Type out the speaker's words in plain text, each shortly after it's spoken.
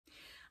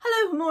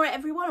Good morning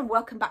everyone and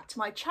welcome back to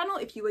my channel.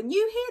 If you are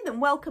new here, then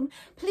welcome.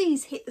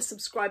 Please hit the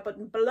subscribe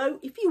button below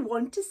if you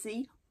want to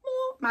see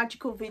more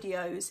magical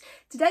videos.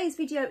 Today's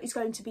video is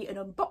going to be an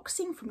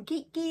unboxing from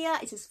Geek Gear.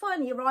 It has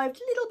finally arrived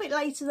a little bit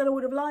later than I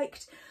would have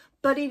liked,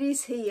 but it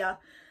is here.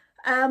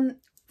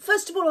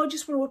 First of all, I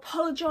just want to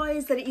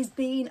apologise that it has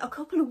been a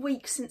couple of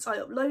weeks since I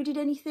uploaded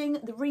anything.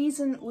 The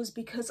reason was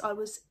because I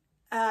was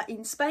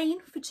in Spain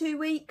for 2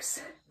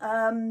 weeks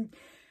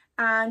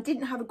and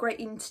didn't have a great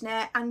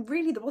internet, and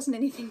really there wasn't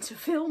anything to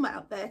film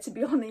out there, to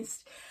be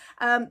honest.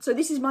 So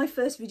this is my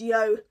first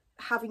video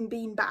having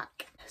been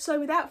back. So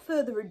without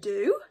further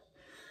ado,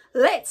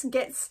 let's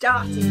get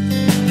started.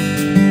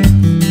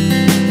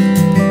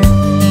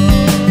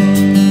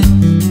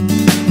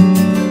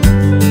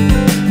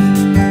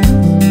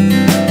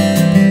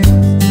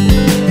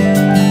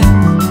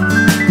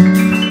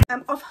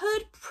 I've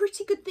heard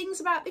pretty good things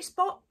about this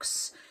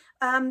box.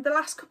 The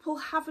last couple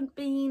haven't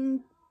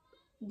been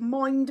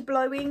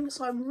mind-blowing,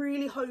 so I'm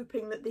really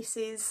hoping that this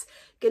is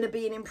going to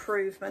be an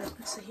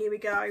improvement. So here we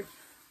go.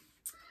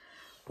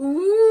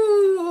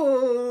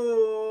 Ooh,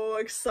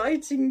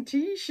 exciting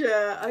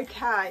t-shirt.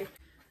 Okay,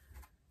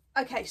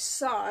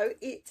 so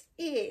it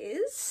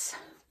is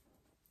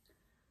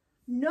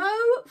no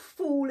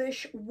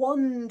foolish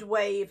wand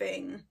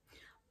waving.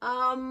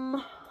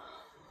 The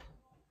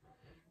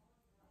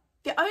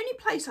only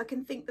place I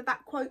can think that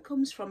that quote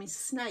comes from is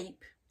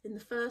Snape in the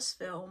first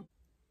film.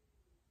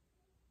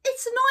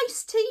 It's a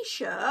nice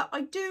t-shirt.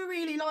 I do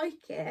really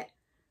like it.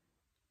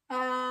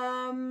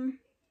 I'm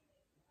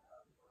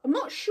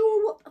not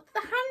sure what the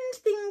hand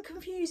thing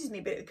confuses me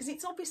a bit, because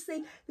it's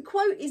obviously, the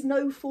quote is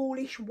no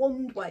foolish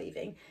wand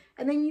waving,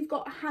 and then you've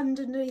got a hand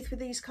underneath with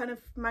these kind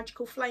of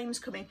magical flames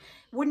coming.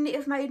 Wouldn't it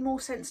have made more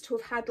sense to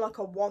have had like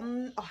a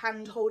wand, a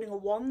hand holding a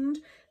wand?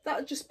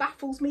 That just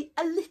baffles me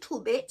a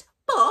little bit,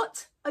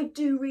 but I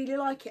do really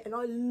like it, and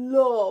I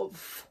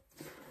love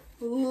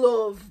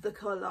the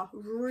colour,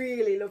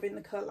 really loving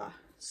the colour.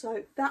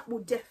 So that will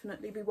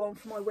definitely be one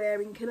for my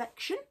wearing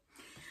collection.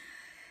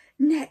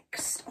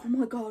 Next, oh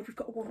my god, we've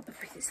got a wand.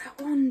 Is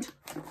that wand?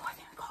 Oh, I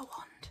think I've got a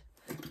wand.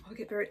 I'm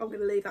going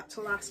to leave that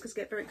to last because I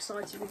get very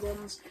excited with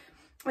wands.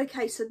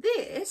 Okay, so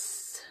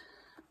this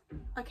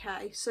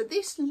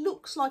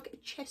looks like a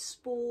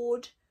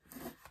chessboard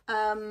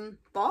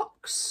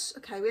box.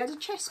 Okay, we had a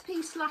chess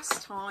piece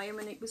last time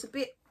and it was a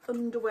bit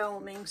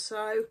underwhelming,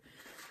 so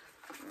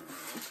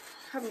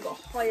haven't got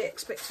high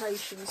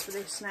expectations for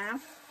this now.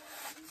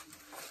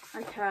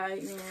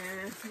 Okay,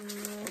 yeah.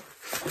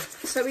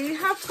 So we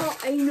have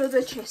got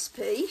another chess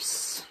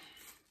piece,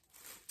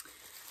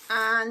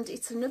 and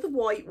it's another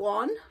white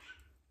one.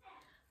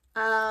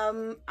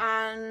 And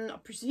I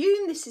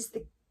presume this is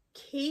the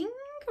king,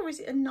 or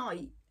is it a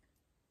knight?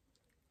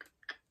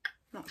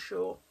 Not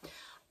sure.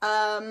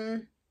 I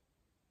don't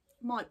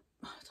know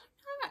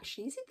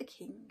actually. Is it the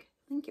king?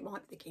 I think it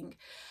might be the king.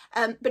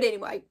 But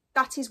anyway,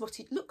 that is what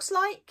it looks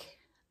like.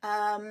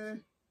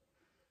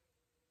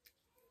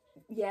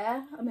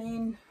 Yeah, I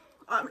mean,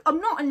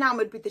 I'm not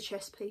enamoured with the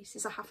chess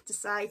pieces, I have to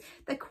say.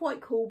 They're quite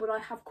cool, but I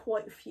have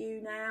quite a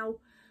few now.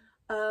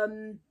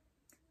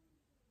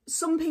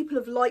 Some people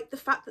have liked the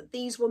fact that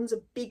these ones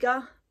are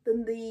bigger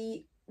than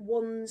the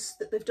ones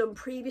that they've done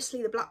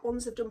previously, the black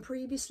ones they've done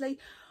previously.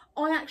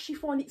 I actually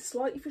find it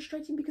slightly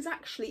frustrating, because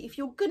actually if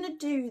you're going to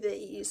do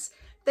these,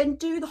 then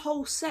do the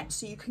whole set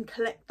so you can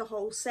collect the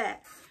whole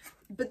set.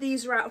 But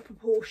these are out of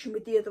proportion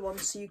with the other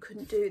ones, so you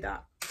couldn't do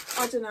that.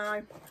 I don't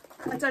know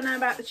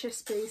about the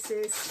chess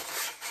pieces.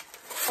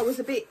 I was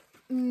a bit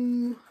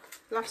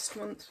last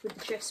month with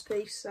the chess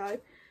piece, so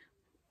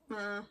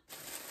oh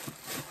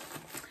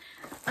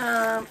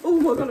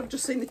my god, I've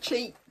just seen the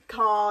cheat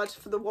card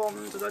for the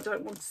wand and I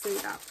don't want to see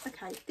that.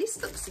 Okay, this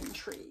looks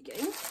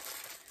intriguing.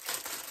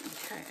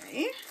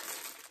 Okay,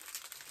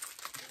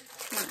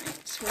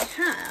 right, we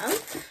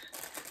have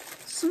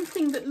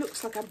something that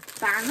looks like a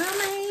banner,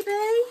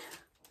 maybe,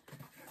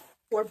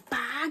 or a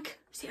bag.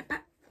 Is it a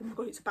bag? Oh my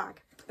god, it's a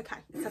bag.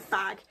 Okay, it's a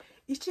bag.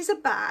 It is a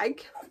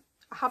bag.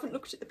 I haven't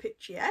looked at the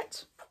picture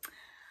yet.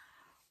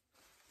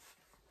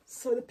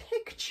 So the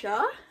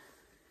picture,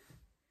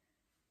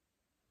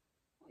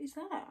 what is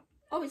that?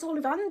 Oh, it's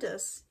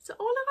Ollivanders. Is it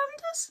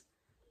Ollivanders?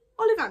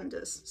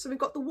 Ollivanders. So we've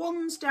got the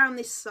wands down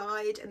this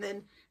side and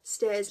then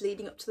stairs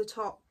leading up to the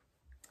top.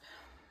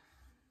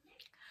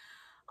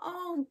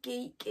 Oh,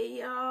 Geek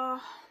Gear.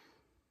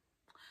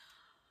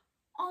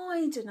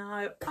 I don't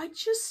know.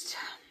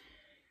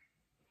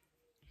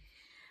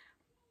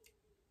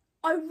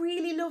 I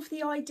really love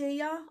the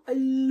idea. I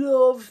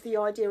love the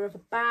idea of a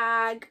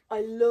bag. I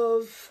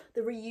love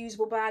the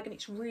reusable bag and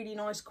it's really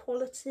nice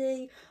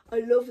quality. I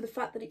love the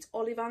fact that it's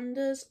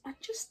Ollivanders. I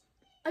just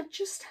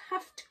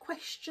have to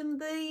question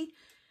the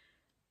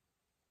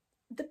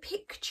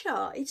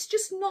picture. It's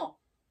just not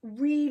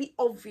really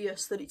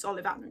obvious that it's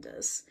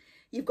Ollivanders.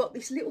 You've got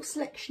this little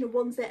selection of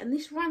ones there and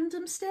this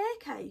random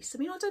staircase. I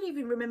mean, I don't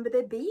even remember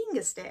there being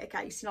a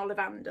staircase in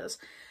Ollivanders.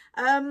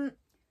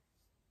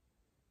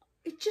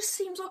 It just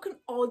seems like an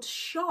odd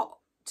shot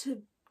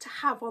to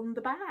have on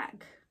the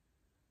bag.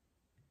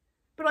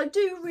 but I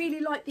do really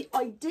like the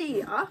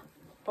idea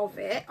of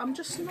it. I'm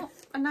just not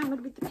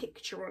enamoured with the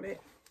picture on it.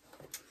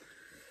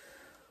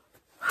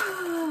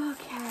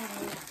 Okay,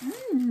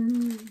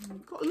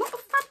 got a lot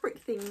of fabric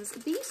things.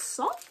 These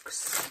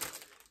socks,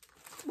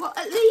 well,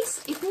 at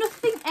least if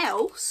nothing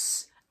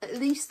else, at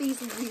least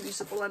these are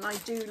usable, and I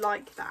do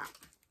like that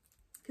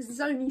because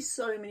there's only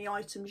so many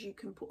items you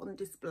can put on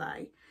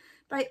display.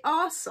 They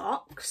are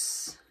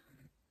socks.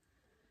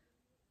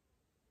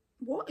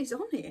 What is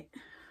on it?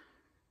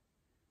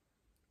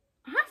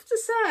 I have to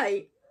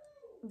say,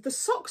 the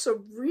socks are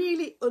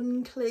really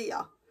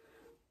unclear.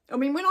 I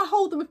mean, when I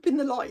hold them up in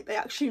the light, they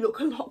actually look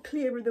a lot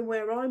clearer than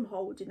where I'm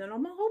holding, and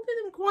I'm holding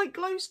them quite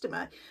close to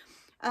me.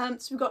 So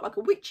we've got like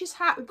a witch's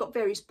hat, we've got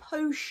various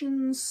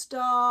potions,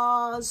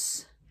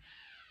 stars.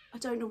 I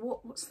don't know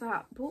what's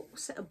that?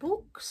 Set of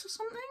books or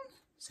something?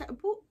 Set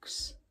of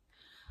books.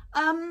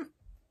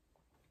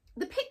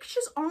 The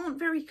pictures aren't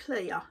very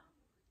clear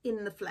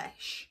in the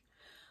flesh.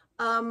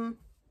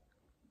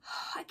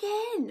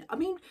 Again, I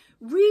mean,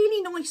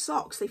 really nice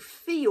socks. They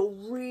feel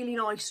really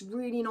nice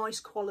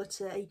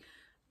quality.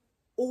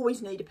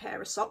 Always need a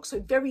pair of socks, so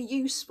very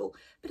useful.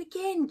 But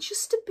again,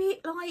 just a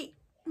bit like,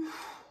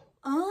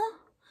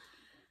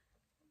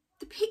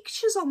 the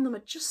pictures on them are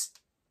just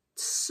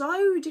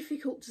so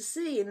difficult to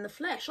see in the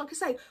flesh. Like I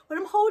say, when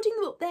I'm holding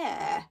them up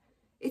there,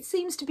 it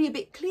seems to be a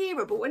bit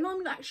clearer, but when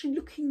I'm actually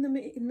looking them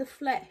in the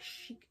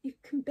flesh, you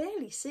can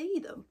barely see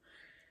them.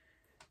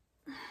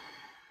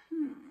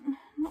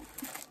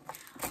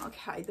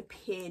 Okay, the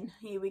pin,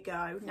 here we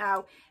go.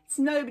 Now, it's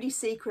nobody's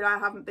secret I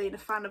haven't been a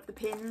fan of the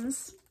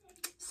pins,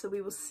 so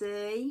we will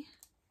see.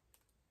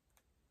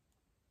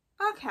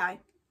 Okay,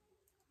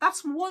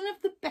 that's one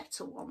of the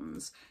better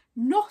ones.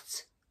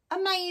 Not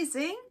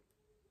amazing,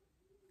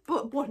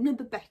 but one of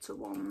the better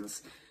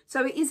ones.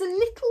 So it is a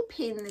little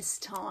pin this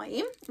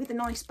time with a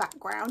nice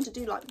background. I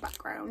do like the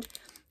background.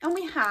 And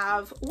we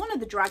have one of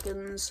the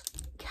dragons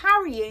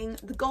carrying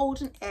the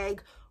golden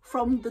egg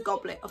from the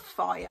Goblet of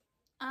Fire.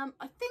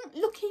 I think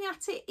looking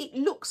at it, it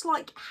looks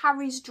like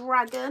Harry's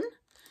dragon.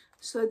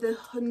 So the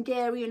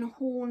Hungarian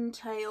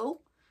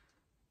horntail.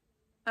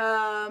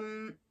 Yeah,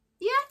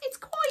 it's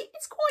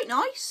quite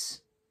nice.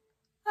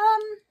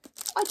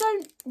 I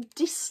don't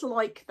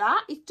dislike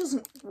that. It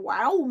doesn't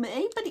wow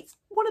me, but it's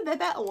one of their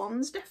better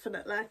ones,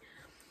 definitely.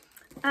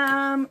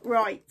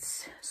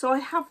 Right, so I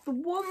have the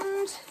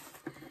wand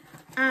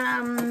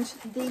and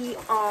the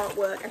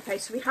artwork. Okay,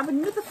 so we have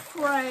another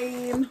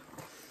frame.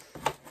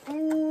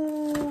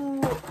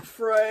 Ooh,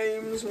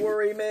 frames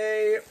worry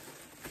me.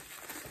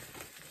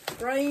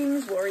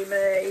 Frames worry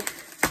me.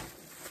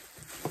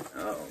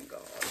 Oh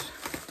God,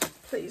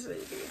 please let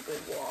it be a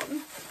good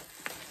one.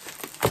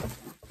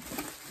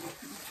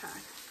 Okay,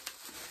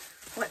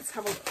 let's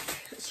have a look.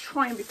 Let's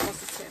try and be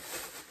positive.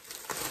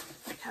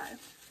 Okay,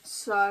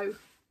 so,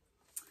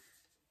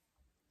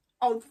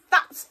 oh,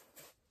 that's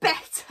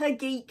better,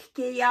 Geek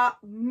Gear,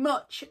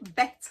 much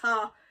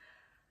better.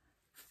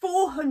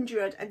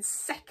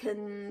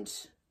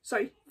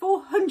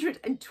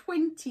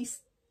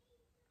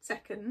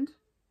 422nd,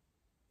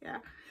 yeah,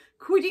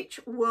 Quidditch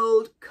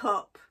World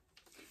Cup,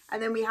 and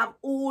then we have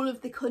all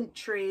of the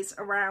countries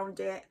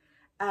around it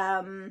that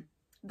are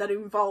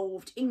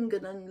involved: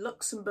 England,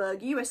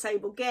 Luxembourg, USA,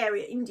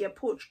 Bulgaria, India,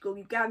 Portugal,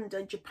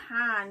 Uganda,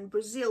 Japan,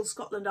 Brazil,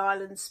 Scotland,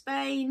 Ireland,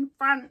 Spain,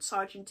 France,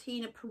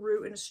 Argentina,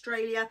 Peru and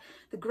Australia.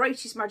 The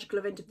greatest magical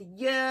event of the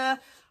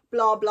year,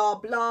 blah blah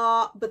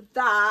blah. But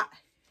that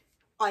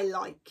I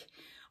like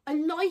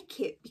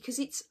it because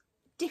it's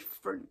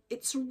different,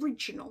 it's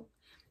original,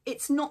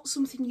 it's not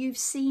something you've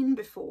seen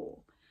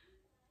before.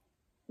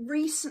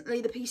 Recently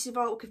the pieces of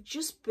artwork have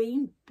just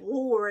been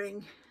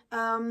boring.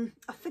 I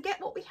forget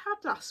what we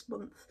had last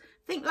month.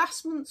 I think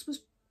last month's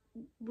was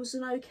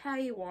an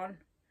okay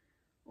one,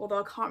 although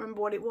I can't remember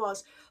what it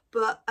was.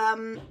 But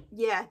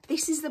yeah,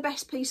 this is the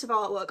best piece of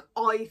artwork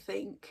I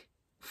think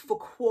for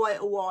quite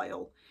a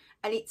while,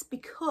 and it's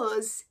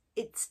because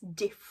it's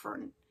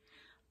different.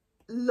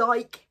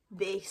 Like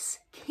this,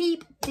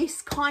 keep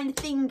this kind of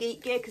thing,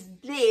 Geek Gear, because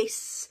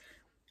this,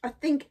 I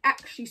think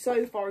actually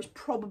so far is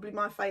probably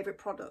my favourite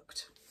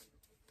product.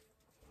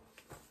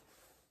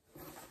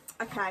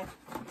 Okay,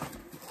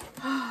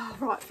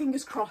 right,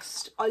 fingers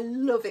crossed. I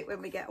love it when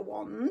we get a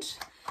wand.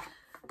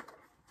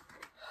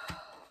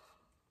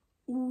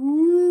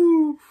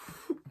 Ooh,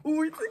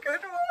 oh, it's a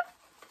good one.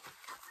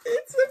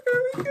 It's a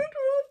very good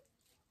one.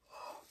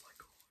 Oh my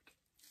God,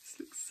 this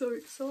looks so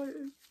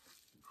exciting.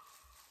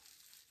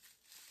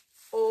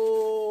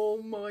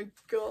 Oh my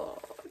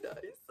God,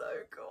 that is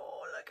so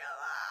cool. Look at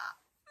that.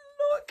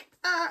 Look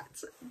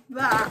at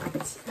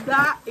that.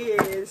 That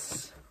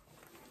is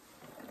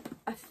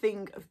a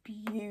thing of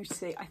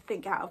beauty. I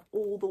think out of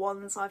all the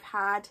ones I've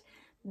had,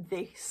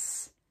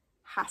 this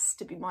has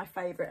to be my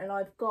favourite. And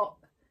I've got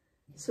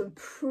some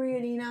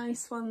pretty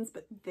nice ones,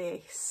 but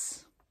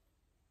this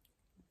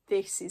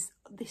is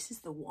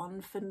the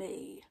one for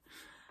me.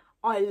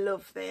 I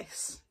love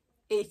this.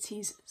 It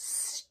is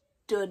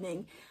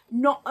stunning.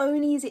 Not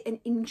only is it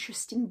an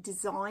interesting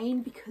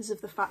design because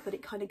of the fact that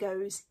it kind of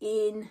goes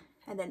in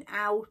and then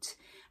out,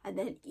 and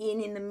then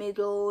in the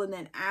middle, and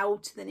then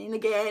out, then in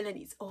again, and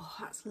it's, oh,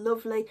 that's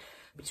lovely.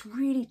 But it's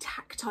really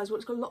tactile.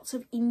 It's got lots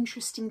of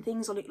interesting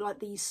things on it, like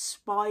these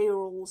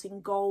spirals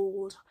in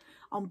gold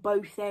on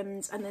both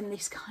ends, and then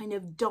this kind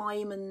of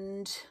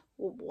diamond,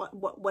 or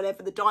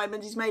whatever the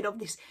diamond is made of,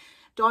 this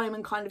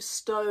diamond kind of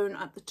stone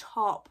at the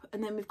top,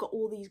 and then we've got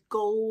all these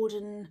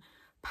golden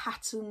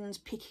patterns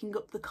picking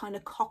up the kind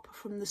of copper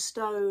from the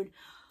stone.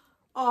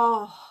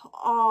 Oh,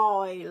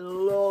 I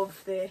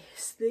love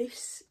this.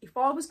 This, if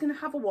I was going to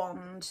have a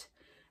wand,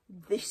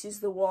 this is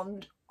the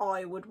wand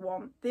I would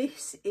want.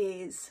 This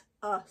is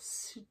a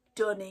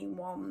stunning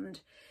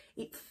wand.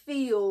 It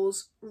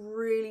feels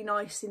really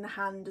nice in the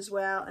hand as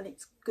well, and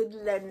it's good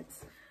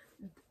length.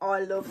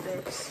 I love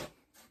this.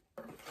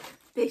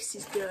 This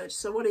is good.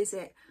 So what is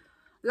it?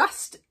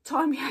 Last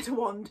time we had a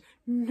wand,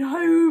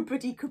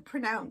 nobody could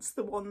pronounce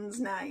the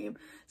wand's name.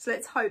 So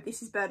let's hope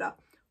this is better.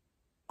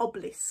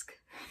 Obelisk.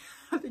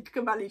 I think I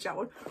can manage that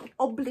one.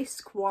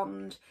 Obelisk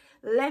wand.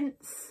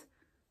 Length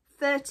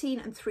 13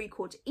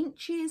 3/4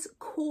 inches.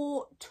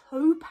 Core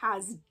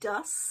topaz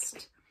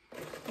dust.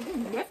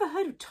 I've never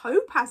heard of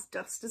topaz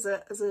dust as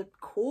a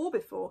core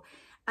before.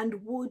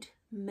 And wood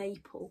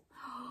maple.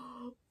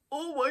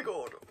 Oh my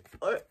god.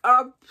 I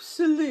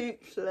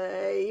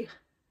absolutely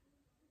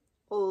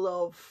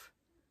love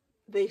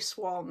this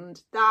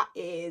wand. That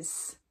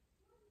is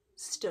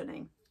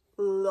stunning.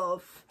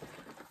 Love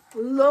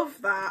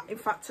that. In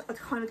fact, I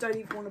kind of don't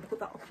even want to put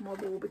that up on my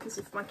wall, because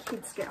if my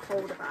kids get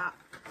hold of that,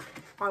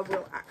 I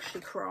will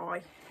actually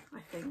cry, I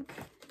think.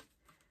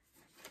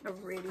 I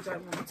really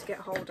don't want them to get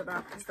hold of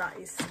that, because that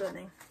is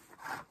stunning.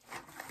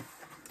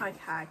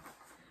 Okay,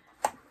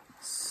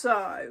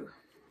 so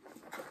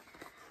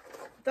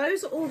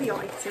those are all the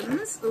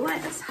items.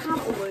 Let us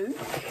have a look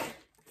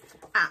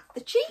at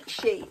the cheat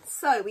sheet.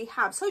 So we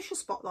have Social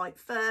Spotlight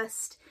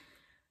first.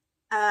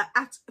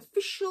 At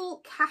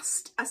official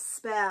cast a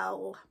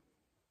spell.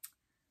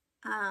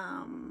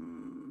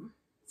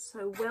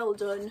 So well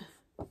done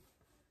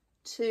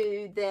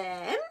to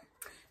them.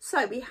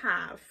 So we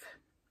have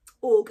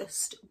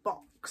August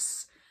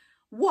box.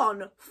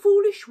 1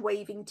 foolish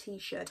waving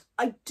t-shirt.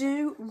 I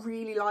do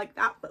really like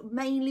that, but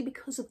mainly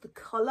because of the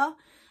colour.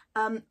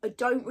 I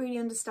don't really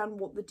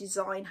understand what the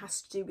design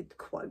has to do with the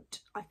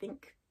quote. I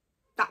think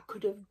that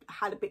could have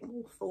had a bit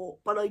more thought,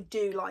 but I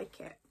do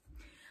like it.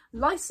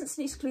 Licensed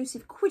and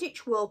exclusive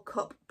Quidditch World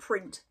Cup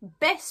print.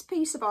 Best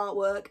piece of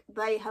artwork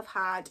they have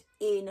had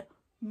in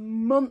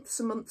months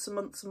and months and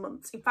months and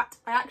months. In fact,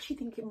 I actually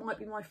think it might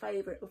be my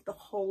favourite of the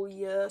whole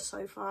year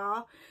so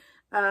far,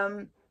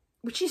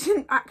 which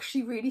isn't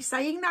actually really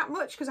saying that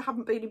much because I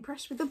haven't been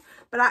impressed with them,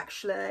 but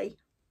actually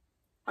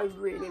I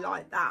really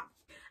like that.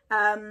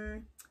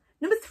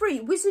 Number 3,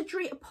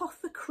 Wizardry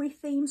Apothecary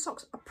themed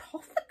socks.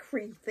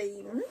 Apothecary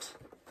themed?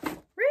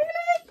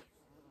 Really?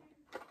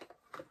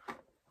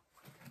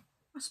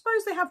 I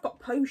suppose they have got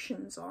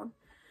potions on.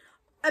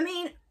 I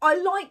mean, I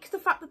like the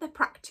fact that they're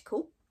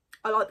practical.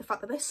 I like the fact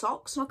that they're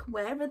socks and I can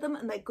wear them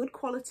and they're good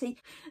quality.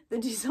 The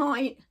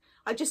design,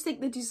 I just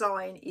think the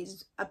design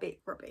is a bit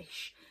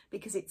rubbish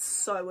because it's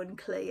so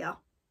unclear.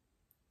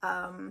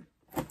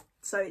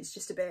 So it's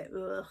just a bit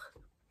ugh.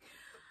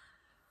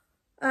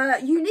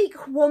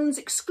 Unique wands,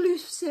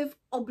 exclusive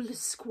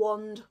obelisk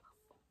wand. Oh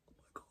my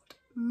god,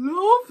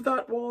 love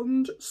that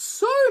wand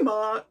so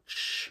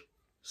much.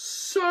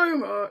 So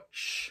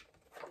much.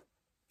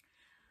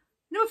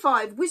 Number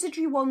 5,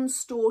 Wizardry Wand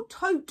Store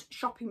Tote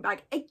Shopping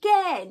Bag.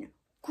 Again,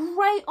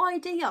 great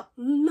idea.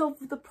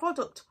 Love the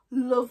product.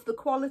 Love the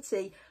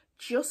quality.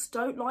 Just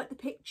don't like the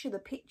picture. The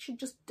picture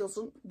just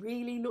doesn't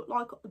really look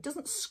like, it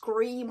doesn't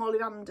scream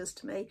Ollivanders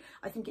to me.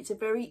 I think it's a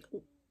very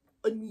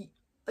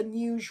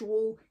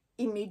unusual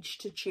image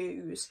to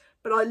choose,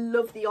 but I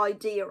love the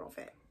idea of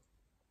it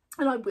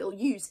and I will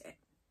use it.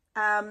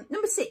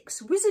 Number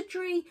 6,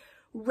 Wizardry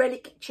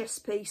Relic Chess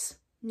Piece.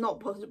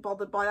 Not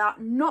bothered by that,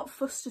 not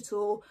fussed at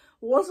all.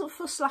 Wasn't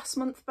fussed last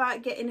month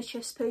about getting a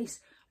chess piece,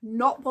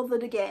 not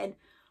bothered again,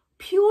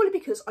 purely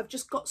because I've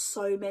just got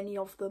so many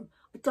of them.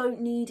 I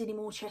don't need any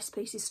more chess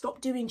pieces.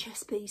 Stop doing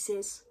chess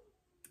pieces.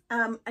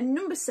 And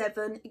number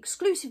 7,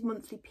 exclusive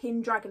monthly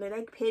pin, dragon and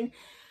egg pin.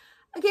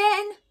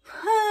 Again,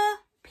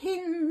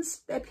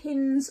 pins, their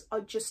pins are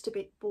just a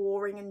bit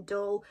boring and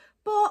dull,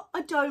 but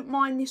I don't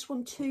mind this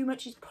one too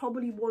much. It's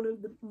probably one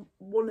of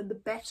the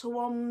better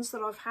ones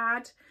that I've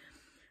had.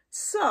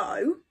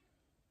 So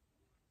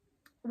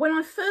when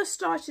I first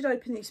started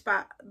opening this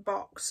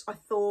box, I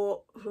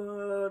thought,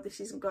 oh, this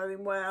isn't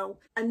going well.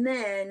 And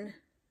then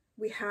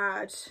we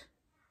had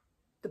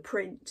the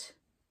print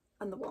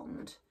and the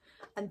wand,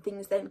 and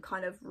things then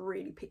kind of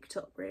really picked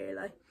up,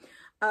 really.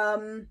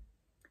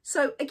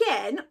 So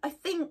again, I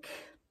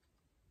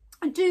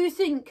do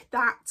think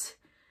that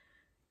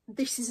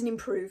this is an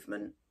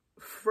improvement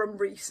from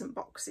recent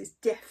boxes,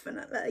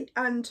 definitely.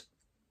 And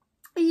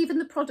even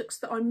the products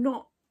that I'm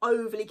not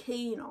overly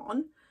keen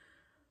on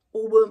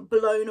or weren't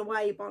blown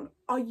away by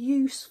are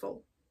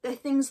useful. they're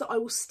things that I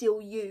will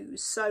still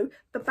use. So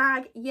the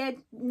bag, yeah,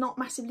 not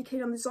massively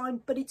keen on the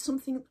design, but it's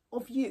something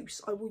of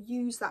use. I will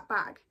use that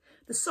bag.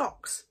 The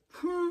socks,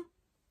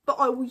 but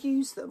I will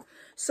use them.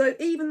 So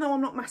even though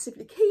I'm not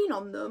massively keen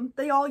on them,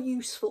 they are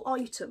useful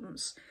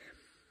items.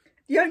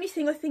 The only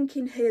thing I think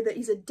in here that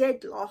is a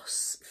dead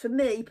loss for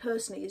me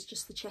personally is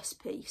just the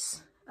chest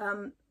piece.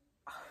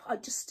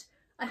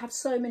 I have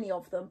so many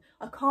of them.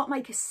 I can't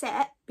make a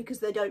set because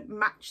they don't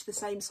match the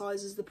same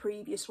size as the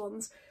previous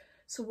ones.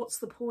 So what's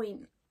the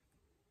point?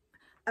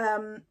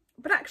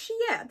 But actually,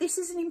 yeah, this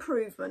is an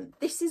improvement.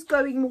 This is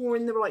going more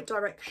in the right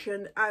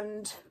direction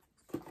and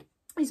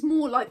is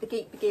more like the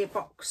Geek Gear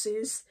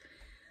boxes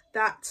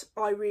that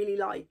I really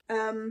like.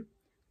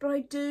 But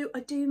I do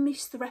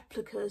miss the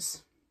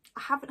replicas.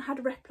 I haven't had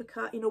a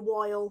replica in a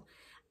while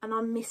and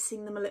I'm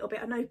missing them a little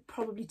bit. I know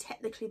probably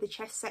technically the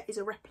chess set is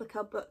a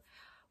replica, but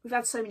we've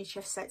had so many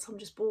chess sets, I'm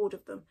just bored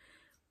of them.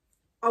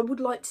 I would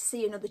like to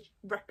see another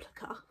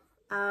replica.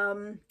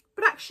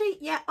 But actually,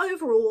 yeah,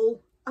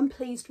 overall, I'm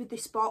pleased with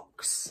this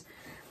box.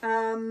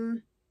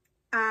 And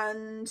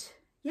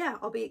yeah,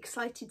 I'll be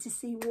excited to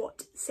see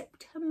what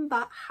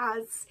September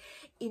has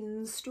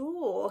in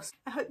store.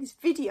 I hope this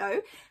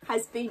video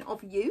has been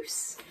of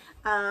use.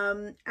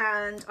 And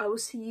I will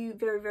see you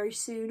very, very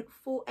soon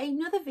for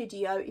another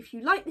video. If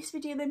you like this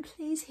video, then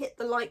please hit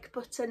the like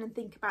button and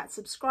think about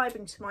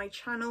subscribing to my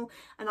channel.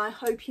 And I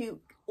hope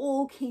you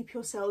all keep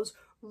yourselves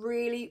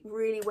really,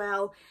 really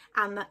well,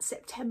 and that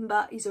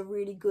September is a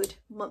really good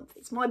month.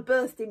 It's my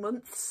birthday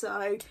month,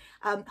 so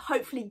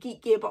hopefully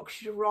Geek Gearbox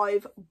should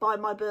arrive by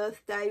my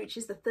birthday, which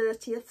is the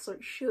 30th, so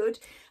it should,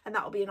 and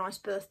that'll be a nice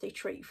birthday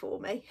treat for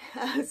me.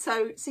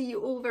 So see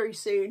you all very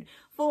soon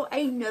for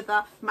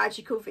another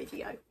magical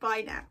video.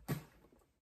 Bye now.